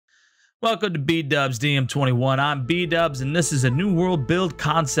Welcome to BDubz DM21. I'm BDubz and this is a New World build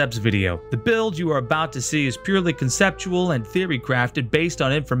concepts video. The build you are about to see is purely conceptual and theory crafted based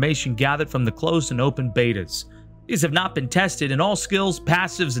on information gathered from the closed and open betas. These have not been tested and all skills,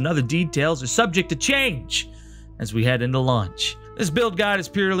 passives, and other details are subject to change as we head into launch. This build guide is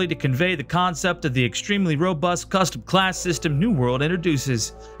purely to convey the concept of the extremely robust custom class system New World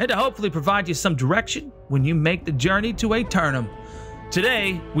introduces, and to hopefully provide you some direction when you make the journey to Aeternum.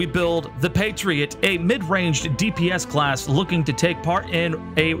 Today, we build the Patriot, a mid-ranged DPS class looking to take part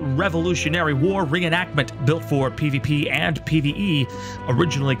in a Revolutionary War reenactment built for PvP and PvE,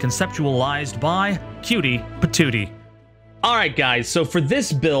 originally conceptualized by Cutie Patootie. Alright guys, so for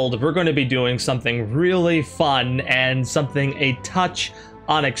this build, we're going to be doing something really fun and something a touch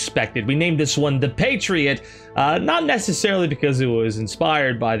unexpected. We named this one the Patriot, not necessarily because it was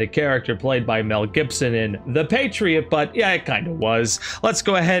inspired by the character played by Mel Gibson in The Patriot, but yeah, it kind of was. Let's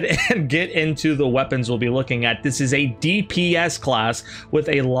go ahead and get into the weapons we'll be looking at. This is a DPS class with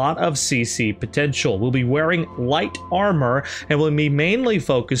a lot of CC potential. We'll be wearing light armor and we'll be mainly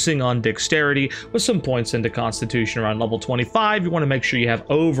focusing on dexterity with some points into constitution around level 25. You want to make sure you have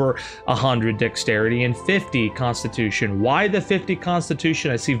over 100 dexterity and 50 constitution. Why the 50 constitution?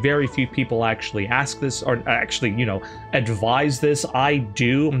 I see very few people actually ask this or actually, advise this. I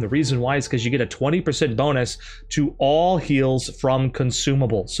do. And the reason why is because you get a 20% bonus to all heals from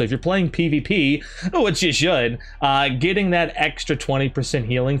consumables. So if you're playing PvP, which you should, getting that extra 20%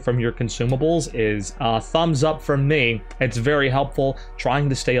 healing from your consumables is a thumbs up from me. It's very helpful. Trying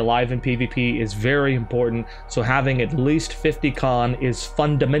to stay alive in PvP is very important. So having at least 50 con is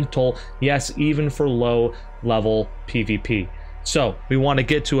fundamental. Yes, even for low level PvP. So we want to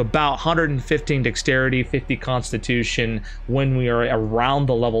get to about 115 dexterity, 50 constitution when we are around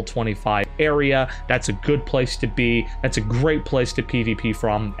the level 25 area. That's a good place to be. That's a great place to PvP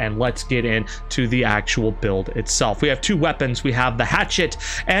from. And let's get into the actual build itself. We have two weapons. We have the Hatchet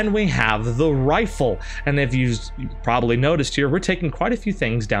and we have the rifle. And if you've probably noticed here, we're taking quite a few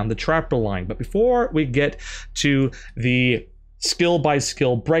things down the trapper line. But before we get to the skill by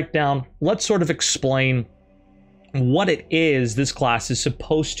skill breakdown, let's sort of explain what it is this class is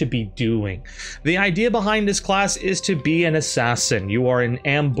supposed to be doing. The idea behind this class is to be an assassin. You are an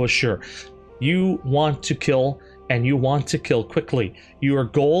ambusher. You want to kill and you want to kill quickly. Your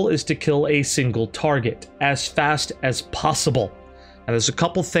goal is to kill a single target as fast as possible. And there's a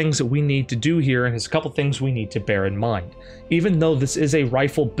couple things that we need to do here, and there's a couple things we need to bear in mind. Even though this is a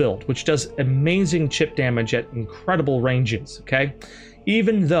rifle build, which does amazing chip damage at incredible ranges, okay?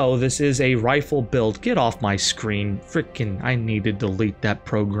 Even though this is a rifle build, get off my screen. Frickin', I need to delete that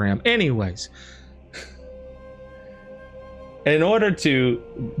program. Anyways, in order to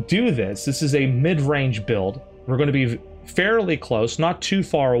do this, this is a mid-range build. We're going to be fairly close, not too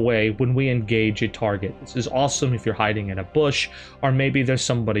far away when we engage a target. This is awesome if you're hiding in a bush, or maybe there's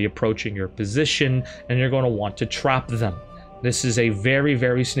somebody approaching your position and you're going to want to trap them. This is a very,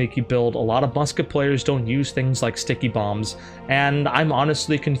 very sneaky build. A lot of Musket players don't use things like sticky bombs, and I'm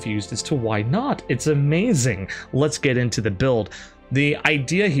honestly confused as to why not. It's amazing. Let's get into the build. The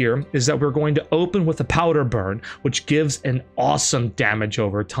idea here is that we're going to open with a powder burn, which gives an awesome damage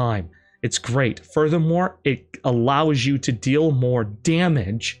over time. It's great. Furthermore, it allows you to deal more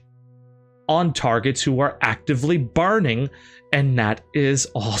damage on targets who are actively burning, and that is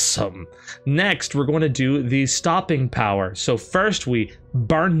awesome. Next, we're going to do the stopping power. So first we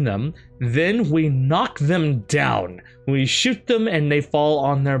burn them, then we knock them down. We shoot them and they fall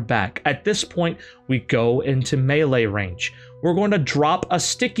on their back. At this point, we go into melee range. We're going to drop a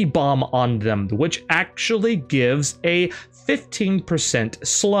sticky bomb on them, which actually gives a 15%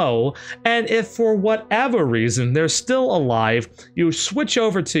 slow, and if for whatever reason they're still alive, you switch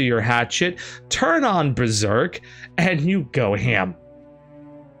over to your Hatchet, turn on Berserk, and you go ham.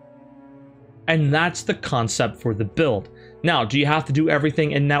 And that's the concept for the build. Now, do you have to do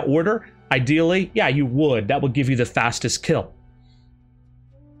everything in that order? Ideally, yeah, you would. That would give you the fastest kill.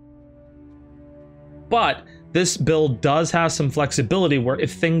 But this build does have some flexibility where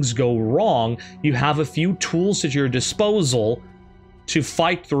if things go wrong, you have a few tools at your disposal to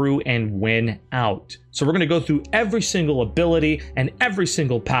fight through and win out. So we're going to go through every single ability and every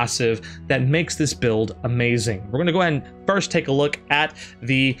single passive that makes this build amazing. We're going to go ahead and first take a look at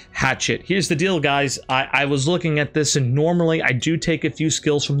the Hatchet. Here's the deal, guys. I was looking at this, and normally I do take a few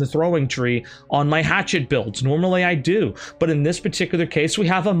skills from the throwing tree on my Hatchet builds. Normally I do. But in this particular case, we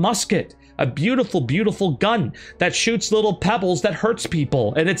have a Musket. A beautiful, beautiful gun that shoots little pebbles that hurts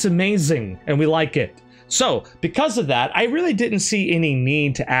people, and it's amazing, and we like it. So because of that, I really didn't see any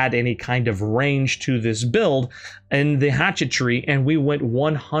need to add any kind of range to this build in the Hatchet tree, and we went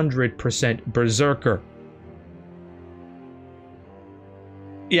 100% Berserker.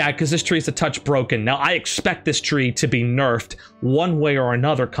 Yeah, because this tree is a touch broken. Now, I expect this tree to be nerfed one way or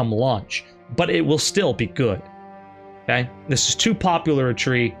another come launch, but it will still be good. Okay, this is too popular a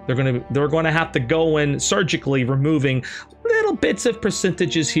tree. They're going to have to go in surgically removing little bits of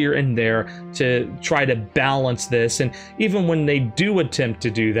percentages here and there to try to balance this. And even when they do attempt to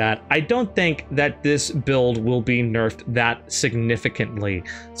do that, I don't think that this build will be nerfed that significantly.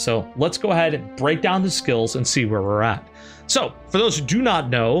 So let's go ahead and break down the skills and see where we're at. So, for those who do not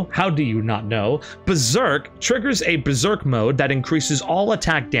know, how do you not know? Berserk triggers a Berserk mode that increases all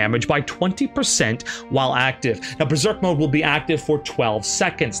attack damage by 20% while active. Now, Berserk mode will be active for 12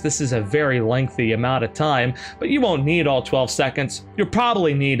 seconds. This is a very lengthy amount of time, but you won't need all 12 seconds. You'll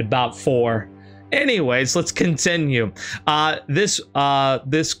probably need about 4. Anyways, let's continue. This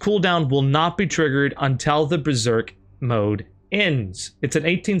cooldown will not be triggered until the Berserk mode ends. It's an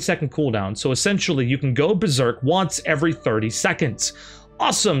 18-second cooldown, so essentially you can go Berserk once every 30 seconds.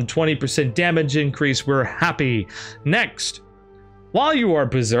 Awesome, 20% damage increase, we're happy. Next, while you are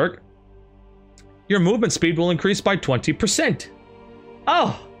Berserk, your movement speed will increase by 20%.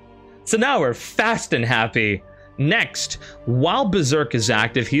 Oh, so now we're fast and happy. Next, while Berserk is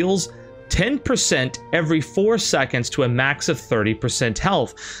active, heals 10% every 4 seconds to a max of 30%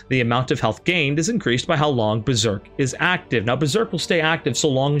 health. The amount of health gained is increased by how long Berserk is active. Now, Berserk will stay active so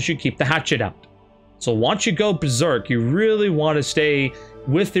long as you keep the Hatchet out. So once you go Berserk, you really want to stay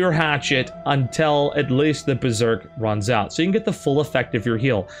with your Hatchet until at least the Berserk runs out, so you can get the full effect of your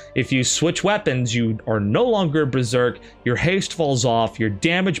heal. If you switch weapons, you are no longer Berserk, your haste falls off, your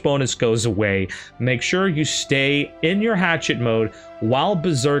damage bonus goes away. Make sure you stay in your Hatchet mode while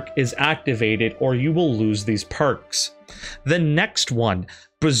Berserk is activated, or you will lose these perks. The next one,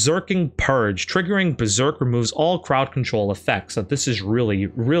 Berserking Purge. Triggering Berserk removes all crowd control effects. So this is really,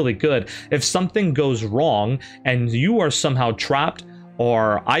 really good. If something goes wrong and you are somehow trapped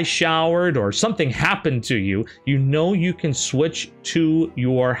or ice showered or something happened to you, you know you can switch to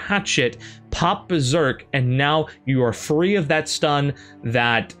your Hatchet, pop Berserk, and now you are free of that stun,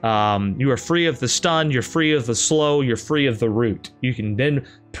 you are free of the stun, you're free of the slow, you're free of the root. You can then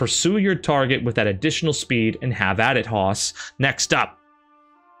pursue your target with that additional speed and have at it, Hoss. Next up,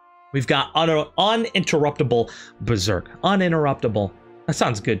 we've got uninterruptible Berserk. Uninterruptible. That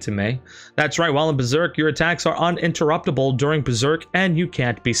sounds good to me. That's right, while in Berserk, your attacks are uninterruptible during Berserk and you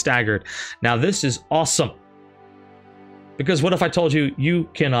can't be staggered. Now this is awesome. Because what if I told you, you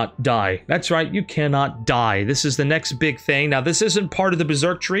cannot die? That's right, you cannot die. This is the next big thing. Now this isn't part of the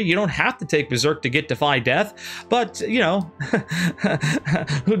Berserk tree. You don't have to take Berserk to get Defy Death. But, you know,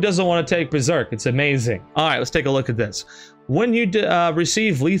 who doesn't want to take Berserk? It's amazing. All right, let's take a look at this. When you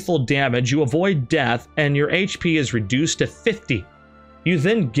receive lethal damage, you avoid death and your HP is reduced to 50. You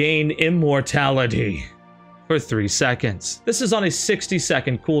then gain immortality for 3 seconds. This is on a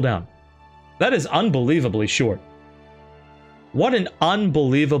 60-second cooldown. That is unbelievably short. What an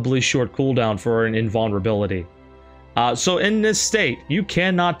unbelievably short cooldown for an invulnerability. So in this state, you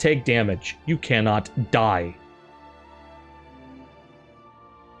cannot take damage. You cannot die.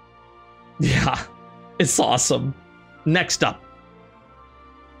 Yeah, it's awesome. Next up,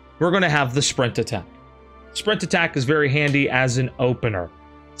 we're going to have the sprint attack. Sprint attack is very handy as an opener.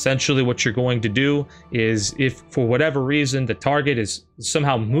 Essentially what you're going to do is, if for whatever reason the target is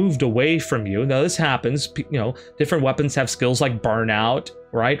somehow moved away from you, now this happens, you know, different weapons have skills like burnout,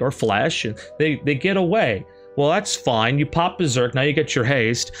 right, or flesh, and they get away. Well, that's fine. You pop Berserk, now you get your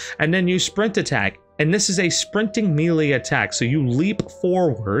haste, and then you sprint attack. And this is a sprinting melee attack, so you leap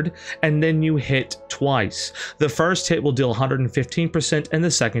forward and then you hit twice. The first hit will deal 115% and the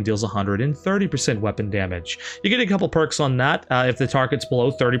second deals 130% weapon damage. You get a couple perks on that if the target's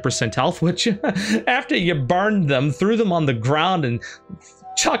below 30% health, which after you burned them, threw them on the ground and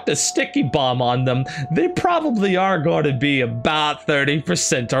chucked a sticky bomb on them, they probably are going to be about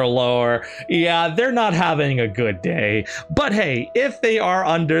 30% or lower. Yeah, they're not having a good day. But hey, if they are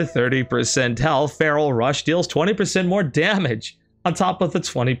under 30% health, Feral Rush deals 20% more damage on top of the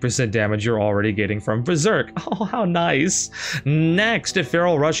 20% damage you're already getting from Berserk. Oh, how nice. Next, if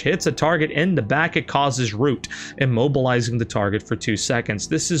Feral Rush hits a target in the back, it causes root, immobilizing the target for 2 seconds.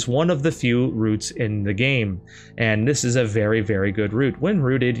 This is one of the few roots in the game, and this is a very, very good root. When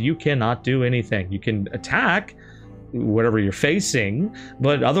rooted, you cannot do anything. You can attack whatever you're facing,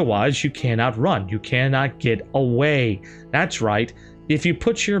 but otherwise you cannot run. You cannot get away. That's right. if you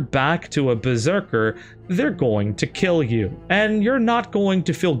put your back to a berserker, they're going to kill you, and you're not going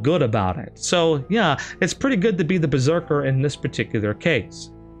to feel good about it. So yeah, it's pretty good to be the berserker in this particular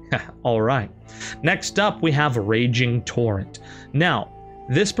case. Alright, next up we have Raging Torrent. Now,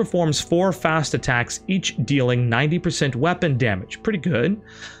 this performs 4 fast attacks, each dealing 90% weapon damage. Pretty good.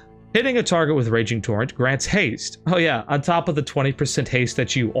 Hitting a target with Raging Torrent grants haste. Oh yeah, on top of the 20% haste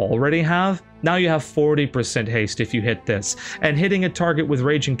that you already have, now you have 40% haste if you hit this. And hitting a target with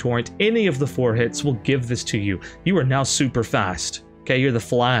Raging Torrent, any of the 4 hits will give this to you. You are now super fast. Okay, you're the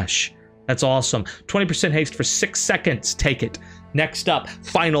Flash. That's awesome. 20% haste for 6 seconds. Take it. Next up,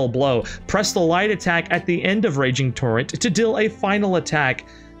 Final Blow. Press the light attack at the end of Raging Torrent to deal a final attack,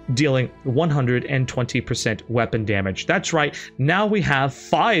 dealing 120% weapon damage. That's right, now we have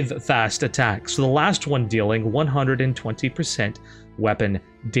 5 fast attacks, so the last one dealing 120% weapon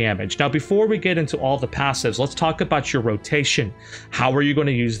damage. Now, before we get into all the passives, let's talk about your rotation. How are you going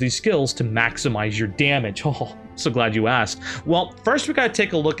to use these skills to maximize your damage? Oh, so glad you asked. Well, first we got to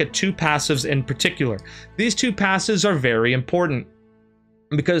take a look at 2 passives in particular. These 2 passives are very important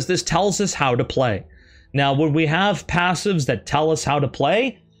because this tells us how to play. Now, when we have passives that tell us how to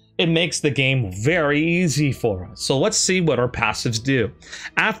play, it makes the game very easy for us. So let's see what our passives do.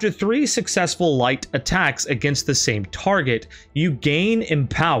 After 3 successful light attacks against the same target, you gain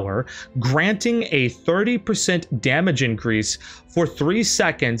Empower, granting a 30% damage increase for 3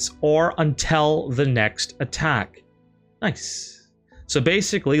 seconds or until the next attack. Nice. So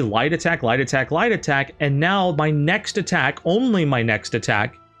basically, light attack, light attack, light attack, and now my next attack, only my next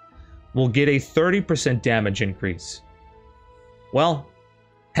attack, will get a 30% damage increase. Well,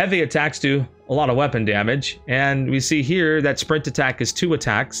 heavy attacks do a lot of weapon damage, and we see here that sprint attack is 2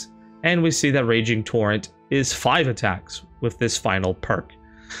 attacks, and we see that Raging Torrent is 5 attacks with this final perk.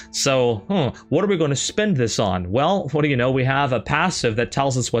 So, what are we going to spend this on? Well, what do you know? We have a passive that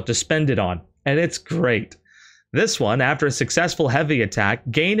tells us what to spend it on, and it's great. This one, after a successful heavy attack,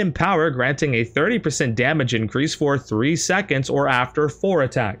 gain Empower, granting a 30% damage increase for 3 seconds or after 4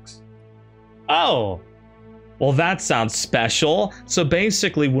 attacks. Oh! Well, that sounds special. So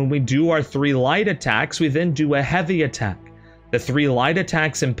basically, when we do our 3 light attacks, we then do a heavy attack. The 3 light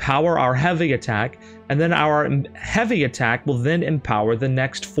attacks empower our heavy attack, and then our heavy attack will then empower the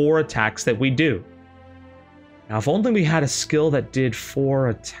next 4 attacks that we do. Now, if only we had a skill that did 4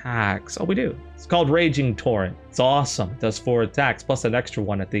 attacks. Oh, we do. It's called Raging Torrent. It's awesome. It does 4 attacks, plus an extra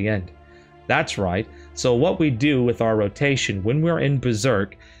one at the end. That's right. So what we do with our rotation when we're in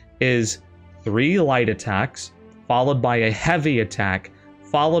Berserk is 3 light attacks, followed by a heavy attack,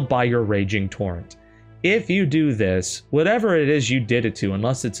 followed by your Raging Torrent. If you do this, whatever it is you did it to,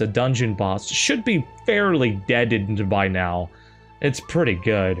 unless it's a dungeon boss, should be fairly deadened by now. It's pretty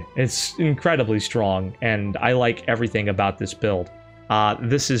good. It's incredibly strong, and I like everything about this build.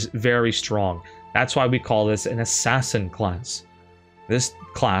 This is very strong. That's why we call this an assassin class. This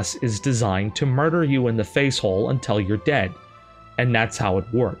class is designed to murder you in the face hole until you're dead, and that's how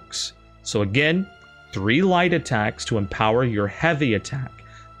it works. So again, 3 light attacks to empower your heavy attack.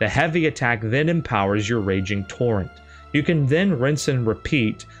 The heavy attack then empowers your Raging Torrent. You can then rinse and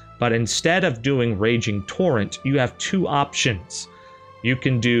repeat, but instead of doing Raging Torrent, you have 2 options. You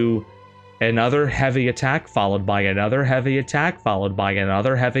can do another heavy attack, followed by another heavy attack, followed by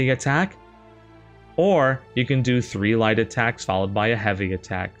another heavy attack. Or you can do 3 light attacks, followed by a heavy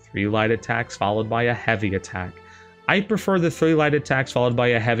attack. 3 light attacks, followed by a heavy attack. I prefer the 3 light attacks followed by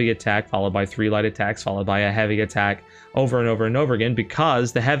a heavy attack, followed by 3 light attacks, followed by a heavy attack over and over and over again,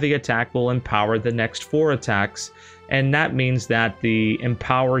 because the heavy attack will empower the next 4 attacks, and that means that the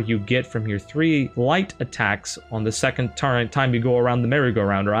empower you get from your 3 light attacks on the second time you go around the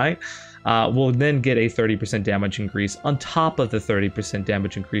merry-go-round, right, will then get a 30% damage increase on top of the 30%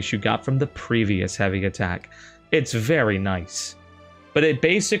 damage increase you got from the previous heavy attack. It's very nice. But it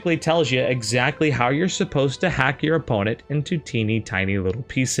basically tells you exactly how you're supposed to hack your opponent into teeny tiny little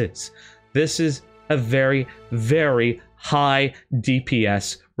pieces. This is a very, very high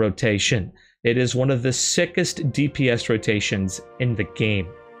DPS rotation. It is one of the sickest DPS rotations in the game.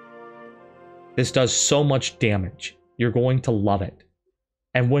 This does so much damage. You're going to love it.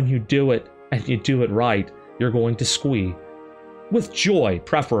 And when you do it, and you do it right, you're going to squee. With joy,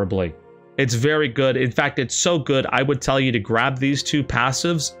 preferably. It's very good. In fact, it's so good, I would tell you to grab these 2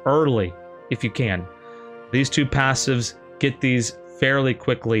 passives early, if you can. These 2 passives, get these fairly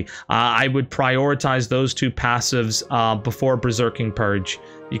quickly. I would prioritize those 2 passives before Berserking Purge.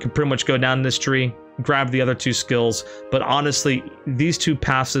 You can pretty much go down this tree, grab the other 2 skills, but honestly, these 2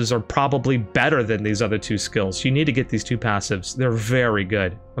 passives are probably better than these other 2 skills. You need to get these 2 passives. They're very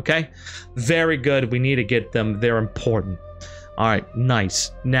good, okay? Very good. We need to get them. They're important. All right,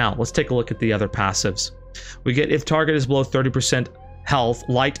 nice. Now, let's take a look at the other passives. We get if target is below 30% health,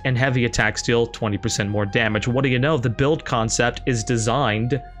 light and heavy attacks deal 20% more damage. What do you know? The build concept is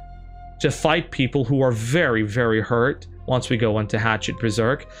designed to fight people who are very, very hurt once we go into Hatchet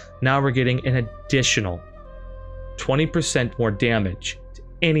Berserk. Now we're getting an additional 20% more damage to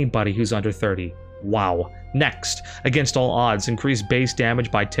anybody who's under 30. Wow. Next, against all odds, increase base damage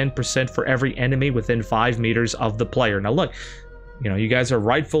by 10% for every enemy within 5 meters of the player. Now look, you know, you guys are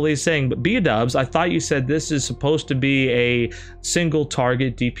rightfully saying, but BDubz, I thought you said this is supposed to be a single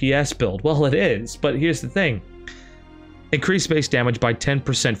target DPS build. Well, it is, but here's the thing. Increase base damage by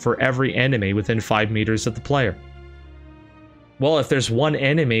 10% for every enemy within 5 meters of the player. Well, if there's one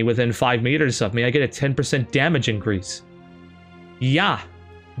enemy within 5 meters of me, I get a 10% damage increase. Yeah,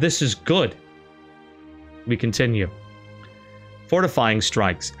 this is good. We continue. Fortifying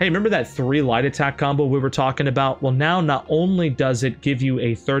strikes. Hey, remember that 3 light attack combo we were talking about? Well, now not only does it give you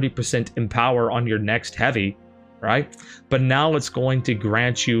a 30% empower on your next heavy, right? But now it's going to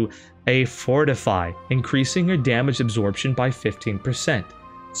grant you a fortify, increasing your damage absorption by 15%.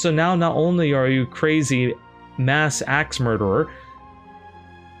 So now not only are you crazy mass axe murderer,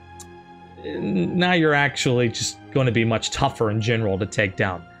 now you're actually just going to be much tougher in general to take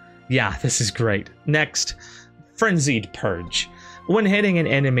down. Yeah, this is great. Next, Frenzied Purge. When hitting an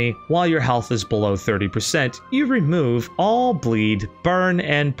enemy while your health is below 30%, you remove all bleed, burn,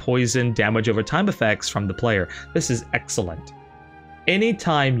 and poison damage over time effects from the player. This is excellent.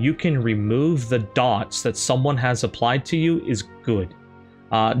 Anytime you can remove the dots that someone has applied to you is good.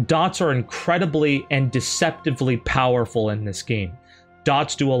 Dots are incredibly and deceptively powerful in this game.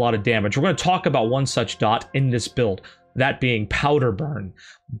 Dots do a lot of damage. We're going to talk about one such dot in this build, that being Powder Burn.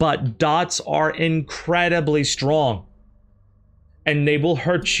 But dots are incredibly strong. And they will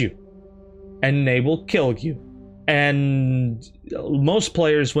hurt you. And they will kill you. And most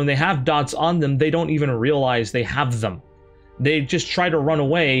players, when they have dots on them, they don't even realize they have them. They just try to run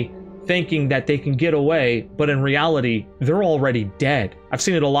away, thinking that they can get away, but in reality, they're already dead. I've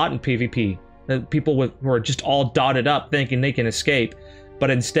seen it a lot in PvP. People who are just all dotted up, thinking they can escape,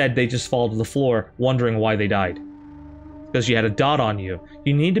 but instead they just fall to the floor, wondering why they died. Because you had a dot on you.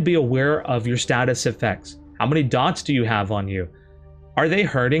 You need to be aware of your status effects. How many dots do you have on you? Are they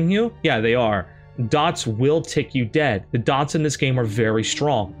hurting you? Yeah, they are. Dots will tick you dead. The dots in this game are very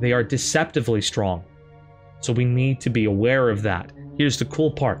strong. They are deceptively strong. So we need to be aware of that. Here's the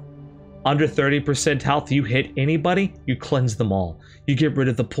cool part. Under 30% health, you hit anybody, you cleanse them all. You get rid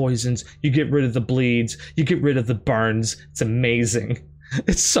of the poisons, you get rid of the bleeds, you get rid of the burns. It's amazing.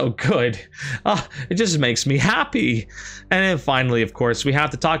 It's so good. It just makes me happy. And then finally, of course, we have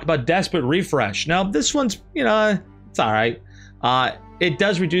to talk about Desperate Refresh. Now, this one's, you know, it's alright. It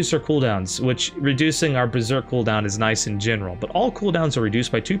does reduce our cooldowns, which reducing our Berserk cooldown is nice in general, but all cooldowns are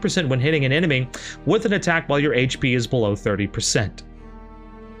reduced by 2% when hitting an enemy with an attack while your HP is below 30%.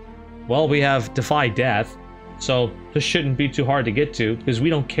 Well, we have Defy Death, so this shouldn't be too hard to get to, because we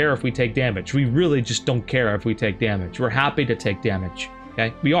don't care if we take damage. We really just don't care if we take damage. We're happy to take damage,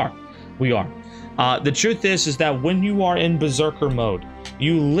 okay? We are. The truth is that when you are in Berserker mode,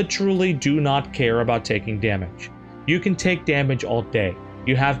 you literally do not care about taking damage. You can take damage all day.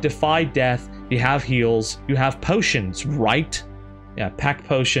 You have Defy Death, you have heals, you have potions, right? Yeah, pack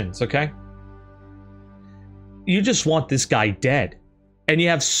potions, okay? You just want this guy dead. And you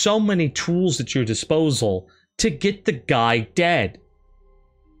have so many tools at your disposal to get the guy dead.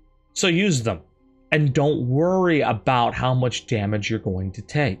 So use them. And don't worry about how much damage you're going to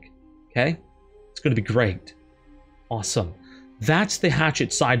take, okay? It's going to be great. Awesome. That's the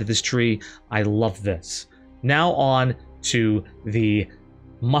Hatchet side of this tree. I love this. Now on to the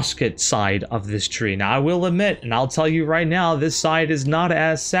Musket side of this tree. Now I will admit, and I'll tell you right now, this side is not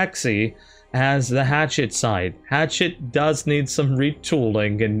as sexy as the Hatchet side. Hatchet does need some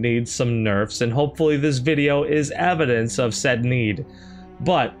retooling and needs some nerfs, and hopefully this video is evidence of said need.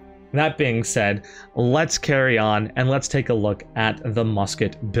 But that being said, let's carry on and let's take a look at the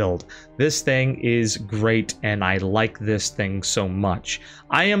Musket build. This thing is great and I like this thing so much.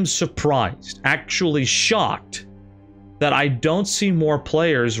 I am surprised, actually shocked, that I don't see more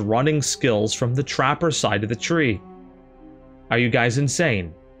players running skills from the Trapper side of the tree. Are you guys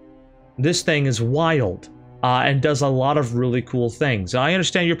insane? This thing is wild and does a lot of really cool things. I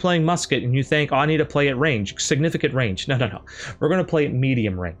understand you're playing Musket and you think, oh, I need to play at range, significant range. No. We're going to play at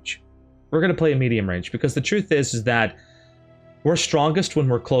medium range. We're going to play at medium range because the truth is that we're strongest when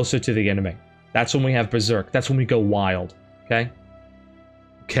we're closer to the enemy. That's when we have Berserk. That's when we go wild. Okay?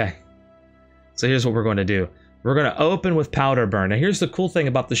 Okay. So here's what we're going to do. We're going to open with Powder Burn. Now here's the cool thing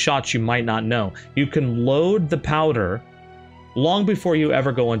about the shots you might not know. You can load the powder long before you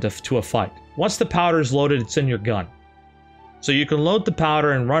ever go into a fight. Once the powder is loaded, it's in your gun. So you can load the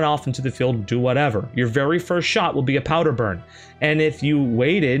powder and run off into the field and do whatever. Your very first shot will be a powder burn. And if you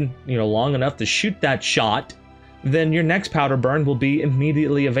waited, long enough to shoot that shot, then your next powder burn will be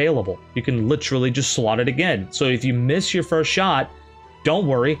immediately available. You can literally just slot it again. So if you miss your first shot, don't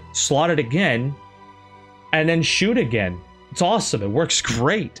worry, slot it again, and then shoot again. It's awesome. It works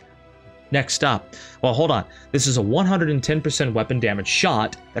great. Next up, well, hold on. This is a 110% weapon damage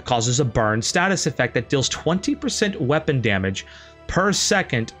shot that causes a burn status effect that deals 20% weapon damage per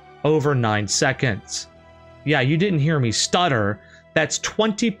second over 9 seconds. Yeah, you didn't hear me stutter. That's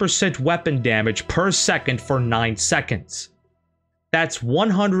 20% weapon damage per second for 9 seconds. That's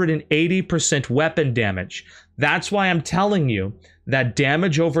 180% weapon damage. That's why I'm telling you that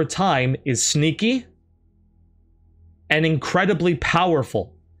damage over time is sneaky and incredibly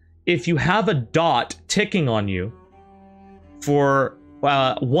powerful. If you have a dot ticking on you for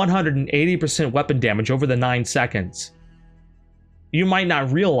 180% weapon damage over the 9 seconds, you might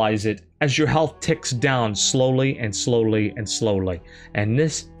not realize it as your health ticks down slowly and slowly and slowly. And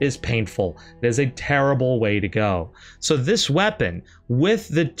this is painful. There's a terrible way to go. So this weapon, with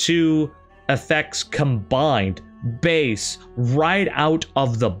the two effects combined, base, right out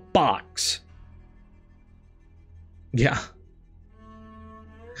of the box. Yeah.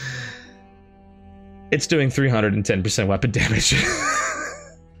 It's doing 310% weapon damage.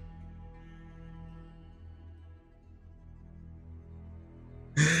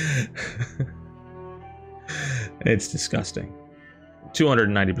 It's disgusting.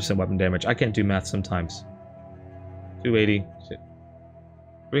 290% weapon damage. I can't do math sometimes. 280.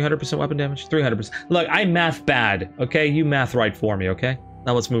 300% weapon damage? 300%. Look, I math bad, okay? You math right for me, okay?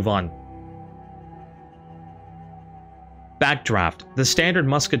 Now let's move on. Backdraft. The standard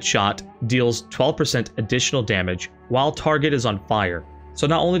musket shot deals 12% additional damage while target is on fire. So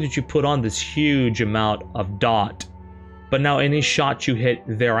not only did you put on this huge amount of dot, but now any shot you hit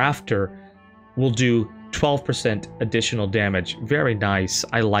thereafter will do 12% additional damage. Very nice.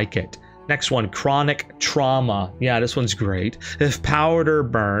 I like it. Next one, chronic trauma. Yeah, this one's great. If powder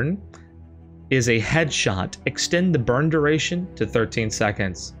burn is a headshot, extend the burn duration to 13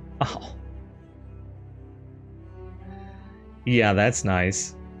 seconds. Oh. Yeah, that's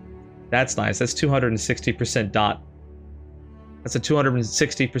nice. That's nice. That's 260% dot. That's a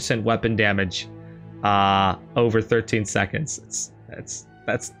 260% weapon damage over 13 seconds.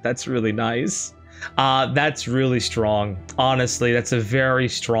 That's really nice. That's really strong. Honestly, that's a very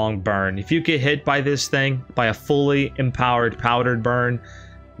strong burn. If you get hit by this thing, by a fully empowered powdered burn,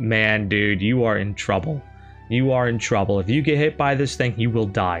 man, dude, you are in trouble. You are in trouble. If you get hit by this thing, you will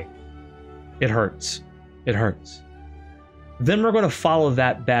die. It hurts. It hurts. Then we're going to follow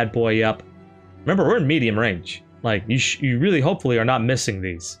that bad boy up. Remember, we're in medium range. Like, you really hopefully are not missing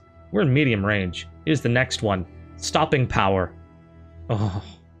these. We're in medium range. Here's the next one. Stopping power. Oh,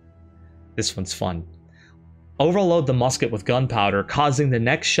 this one's fun. Overload the musket with gunpowder, causing the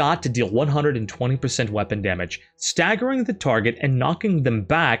next shot to deal 120% weapon damage, staggering the target and knocking them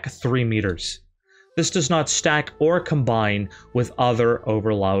back 3 meters. This does not stack or combine with other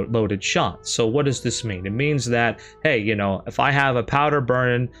overloaded shots. So what does this mean? It means that, hey, if I have a powder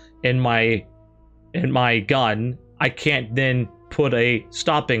burn in my gun, I can't then put a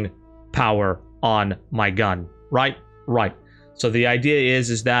stopping power on my gun, right? Right. So the idea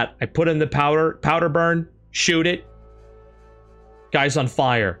is that I put in the powder burn, shoot it, guy's on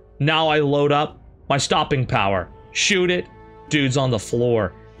fire. Now I load up my stopping power, shoot it, dude's on the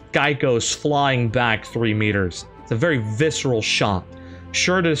floor. Guy goes flying back 3 meters. It's a very visceral shot,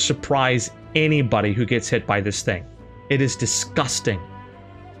 sure to surprise anybody who gets hit by this thing. It is disgusting.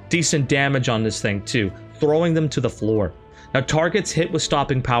 Decent damage on this thing too, throwing them to the floor. Now, targets hit with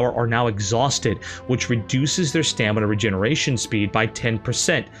stopping power are now exhausted, which reduces their stamina regeneration speed by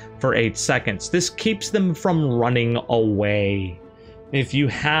 10% for 8 seconds. This keeps them from running away. If you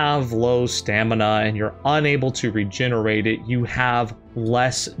have low stamina and you're unable to regenerate it, you have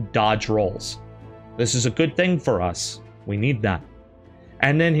less dodge rolls. This is a good thing for us. We need that.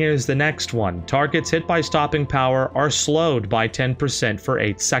 And then here's the next one. Targets hit by stopping power are slowed by 10% for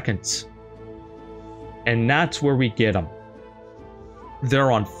 8 seconds. And that's where we get them.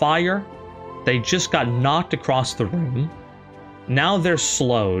 They're on fire. They just got knocked across the room. Now they're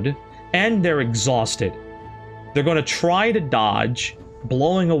slowed and they're exhausted. They're going to try to dodge,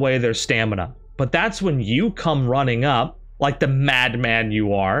 blowing away their stamina. But that's when you come running up, like the madman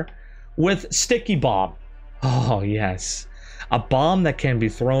you are, with Sticky Bomb. Oh, yes. A bomb that can be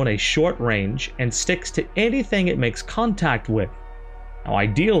thrown a short range and sticks to anything it makes contact with. Now,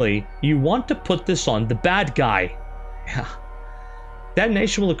 ideally, you want to put this on the bad guy. Yeah.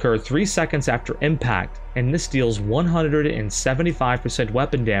 Detonation will occur 3 seconds after impact, and this deals 175%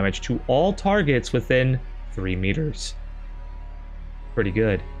 weapon damage to all targets within 3 meters. Pretty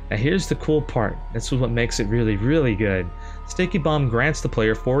good. Now here's the cool part. This is what makes it really, really good. Sticky Bomb grants the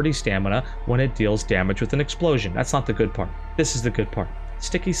player 40 stamina when it deals damage with an explosion. That's not the good part. This is the good part.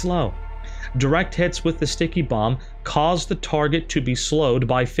 Sticky Slow. Direct hits with the Sticky Bomb cause the target to be slowed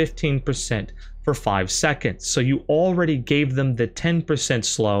by 15% for 5 seconds. So you already gave them the 10%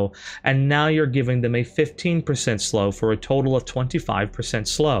 slow, and now you're giving them a 15% slow for a total of 25%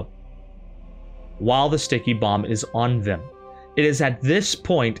 slow while the Sticky Bomb is on them. It is at this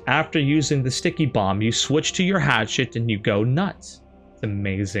point, after using the Sticky Bomb, you switch to your Hatchet and you go nuts. It's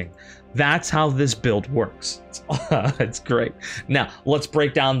amazing. That's how this build works. It's great. Now, let's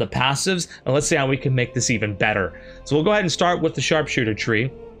break down the passives and let's see how we can make this even better. So we'll go ahead and start with the Sharpshooter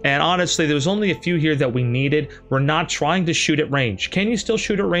tree. And honestly, there's only a few here that we needed. We're not trying to shoot at range. Can you still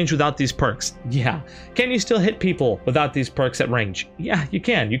shoot at range without these perks? Yeah. Can you still hit people without these perks at range? Yeah, you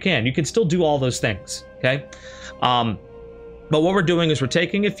can. You can still do all those things, okay? But what we're doing is we're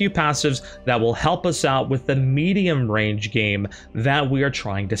taking a few passives that will help us out with the medium range game that we are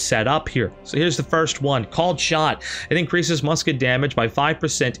trying to set up here. So here's the first one, Called Shot. It increases musket damage by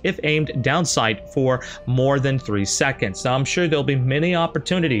 5% if aimed down sight for more than 3 seconds. Now I'm sure there'll be many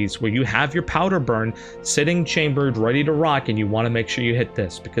opportunities where you have your powder burn sitting chambered ready to rock and you want to make sure you hit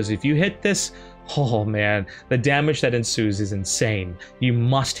this, because if you hit this, oh man, the damage that ensues is insane. You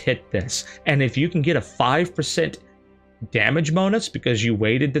must hit this. And if you can get a 5% damage bonus because you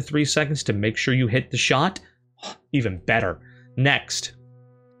waited the 3 seconds to make sure you hit the shot, even better. Next,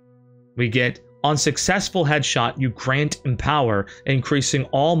 we get on successful headshot, you grant Empower, increasing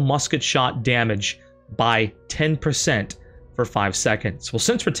all musket shot damage by 10% for 5 seconds. Well,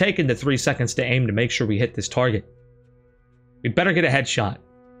 since we're taking the 3 seconds to aim to make sure we hit this target, we better get a headshot.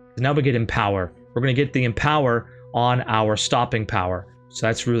 Now we get Empower. We're going to get the Empower on our stopping power. So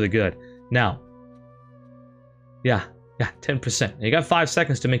that's really good. Now, yeah, 10%. You got 5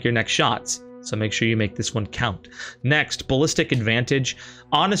 seconds to make your next shots, so make sure you make this one count. Next, Ballistic Advantage.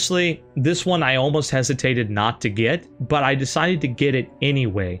 Honestly, this one I almost hesitated not to get, but I decided to get it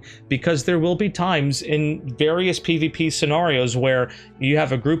anyway, because there will be times in various PvP scenarios where you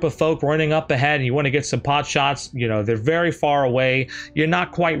have a group of folk running up ahead and you want to get some pot shots. You know, they're very far away. You're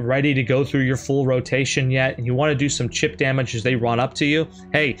not quite ready to go through your full rotation yet, and you want to do some chip damage as they run up to you.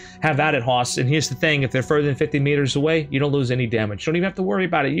 Hey, have at it, Hoss. And here's the thing, if they're further than 50 meters away, you don't lose any damage. You don't even have to worry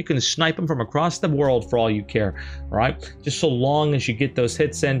about it. You can snipe them from across the world for all you care, all right? Just so long as you get those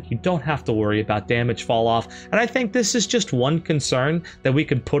hits in, you don't have to worry about damage fall off. And I think this is just one concern that we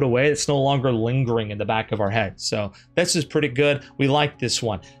can put away. It's no longer lingering in the back of our head. So this is pretty good. We like this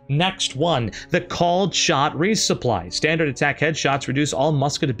one. Next one, the Called Shot Resupply. Standard attack headshots reduce all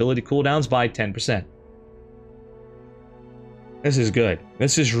musket ability cooldowns by 10%. This is good.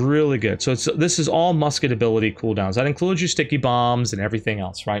 This is really good. So this is all musket ability cooldowns. That includes your sticky bombs and everything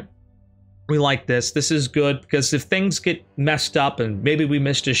else, right? We like this. This is good because if things get messed up and maybe we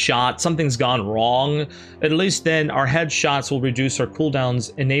missed a shot, something's gone wrong, at least then our headshots will reduce our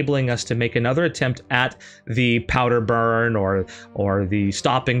cooldowns, enabling us to make another attempt at the powder burn or the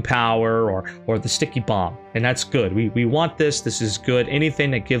stopping power or the sticky bomb. And that's good. We want this. This is good.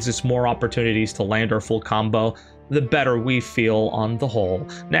 Anything that gives us more opportunities to land our full combo, the better we feel on the whole.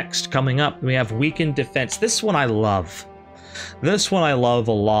 Next, coming up, we have Weakened Defense. This one I love. This one I love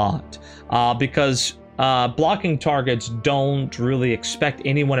a lot because blocking targets don't really expect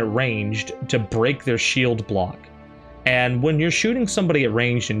anyone at ranged to break their shield block. And when you're shooting somebody at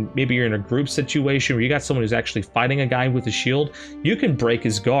range and maybe you're in a group situation where you got someone who's actually fighting a guy with a shield, you can break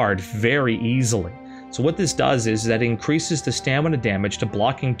his guard very easily. So what this does is that it increases the stamina damage to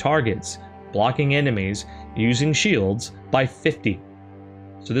blocking targets, blocking enemies using shields by 50.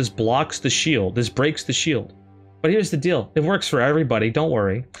 So this blocks the shield, this breaks the shield. But here's the deal, it works for everybody, don't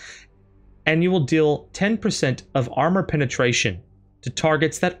worry. And you will deal 10% of armor penetration to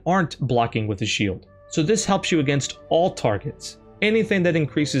targets that aren't blocking with a shield. So this helps you against all targets. Anything that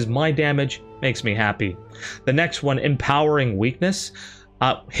increases my damage makes me happy. The next one, Empowering Weakness.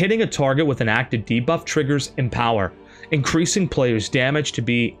 Hitting a target with an active debuff triggers Empower, increasing players' damage to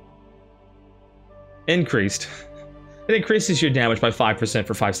be increased. It increases your damage by 5%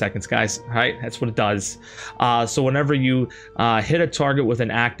 for 5 seconds, guys. All right, that's what it does. So whenever you hit a target with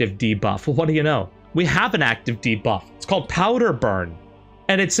an active debuff, well, what do you know? We have an active debuff. It's called Powder Burn,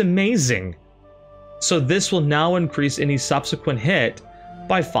 and it's amazing. So this will now increase any subsequent hit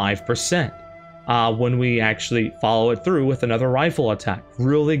by 5% when we actually follow it through with another rifle attack.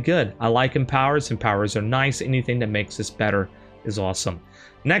 Really good. I like Empowers. Empowers are nice. Anything that makes this better, is awesome.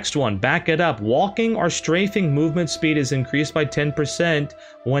 Next one, back it up. Walking or strafing movement speed is increased by 10%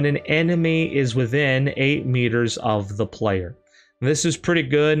 when an enemy is within 8 meters of the player. This is pretty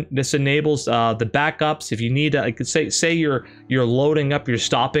good. This enables the backups. If you need, I could say you're loading up your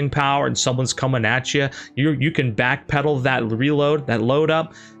stopping power and someone's coming at you, you can backpedal that reload, that load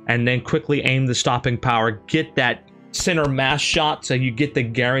up, and then quickly aim the stopping power, get that center mass shot so you get the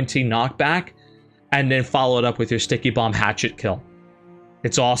guarantee knockback, and then follow it up with your sticky bomb hatchet kill.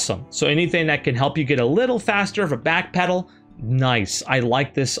 It's awesome. So anything that can help you get a little faster of a backpedal, nice. I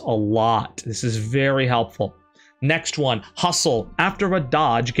like this a lot. This is very helpful. Next one, hustle. After a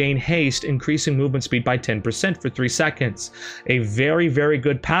dodge, gain haste, increasing movement speed by 10% for 3 seconds. A very, very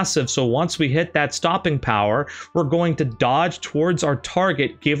good passive. So once we hit that stopping power, we're going to dodge towards our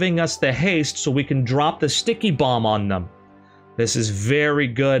target, giving us the haste so we can drop the sticky bomb on them. This is very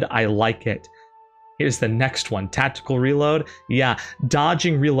good. I like it. Here's the next one, tactical reload. Yeah,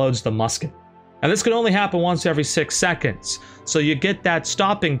 dodging reloads the musket. And this can only happen once every 6 seconds. So you get that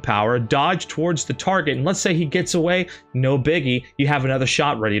stopping power, dodge towards the target, and let's say he gets away, no biggie, you have another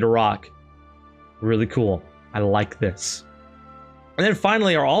shot ready to rock. Really cool. I like this. And then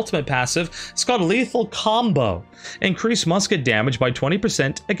finally, our ultimate passive, it's called Lethal Combo. Increase musket damage by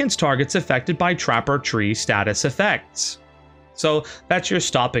 20% against targets affected by trapper tree status effects. So that's your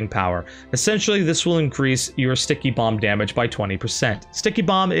stopping power. Essentially, this will increase your sticky bomb damage by 20%. Sticky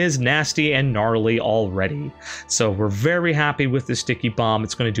bomb is nasty and gnarly already. So we're very happy with the sticky bomb.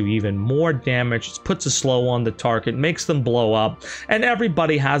 It's going to do even more damage. It puts a slow on the target, makes them blow up, and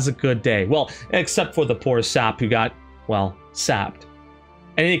everybody has a good day. Well, except for the poor sap who got, well, sapped.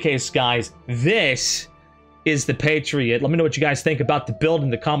 In any case, guys, this is the Patriot. Let me know what you guys think about the build in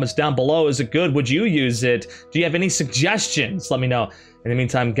the comments down below. Is it good? Would you use it? Do you have any suggestions? Let me know. In the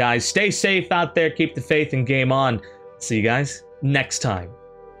meantime, guys, stay safe out there. Keep the faith and game on. See you guys next time.